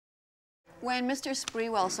When Mr.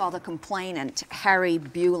 Sprewell saw the complainant, Harry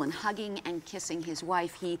Bullen, hugging and kissing his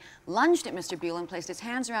wife, he lunged at Mr. Bullen, placed his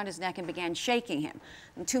hands around his neck, and began shaking him.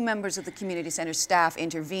 And 2 members of the community center staff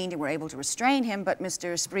intervened and were able to restrain him, but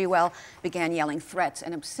Mr. Sprewell began yelling threats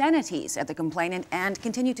and obscenities at the complainant and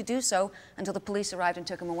continued to do so until the police arrived and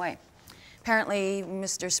took him away. Apparently,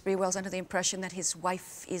 Mr. Sprewell's under the impression that his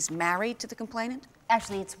wife is married to the complainant?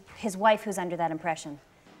 Actually, it's his wife who's under that impression.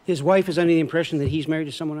 His wife is under the impression that he's married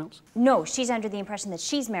to someone else? No, she's under the impression that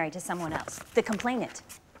she's married to someone else, the complainant.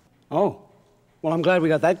 Oh, well, I'm glad we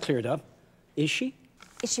got that cleared up. Is she?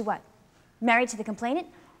 Is she what? Married to the complainant?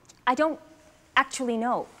 I don't actually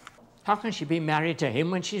know. How can she be married to him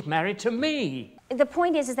when she's married to me? The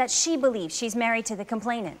point is that she believes she's married to the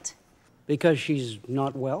complainant. Because she's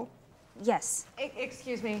not well? Yes.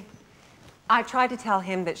 Excuse me. I tried to tell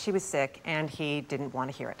him that she was sick, and he didn't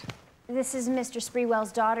want to hear it. This is Mr.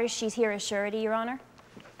 Sprewell's daughter. She's here as surety, Your Honor.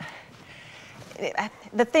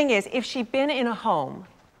 The thing is, if she'd been in a home,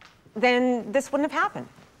 then this wouldn't have happened.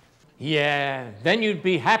 Yeah, then you'd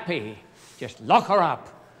be happy. Just lock her up.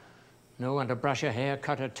 No one to brush her hair,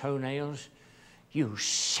 cut her toenails. You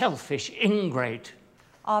selfish ingrate.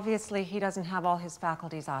 Obviously, he doesn't have all his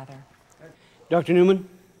faculties either. Dr. Newman?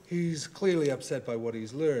 He's clearly upset by what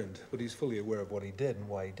he's learned, but he's fully aware of what he did and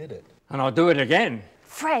why he did it. And I'll do it again.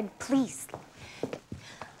 Fred, please.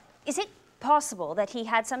 Is it possible that he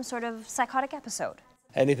had some sort of psychotic episode?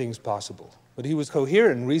 Anything's possible, but he was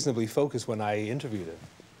coherent and reasonably focused when I interviewed him.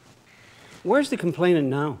 Where's the complainant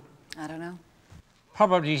now? I don't know.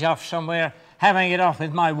 Probably he's off somewhere having it off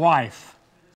with my wife.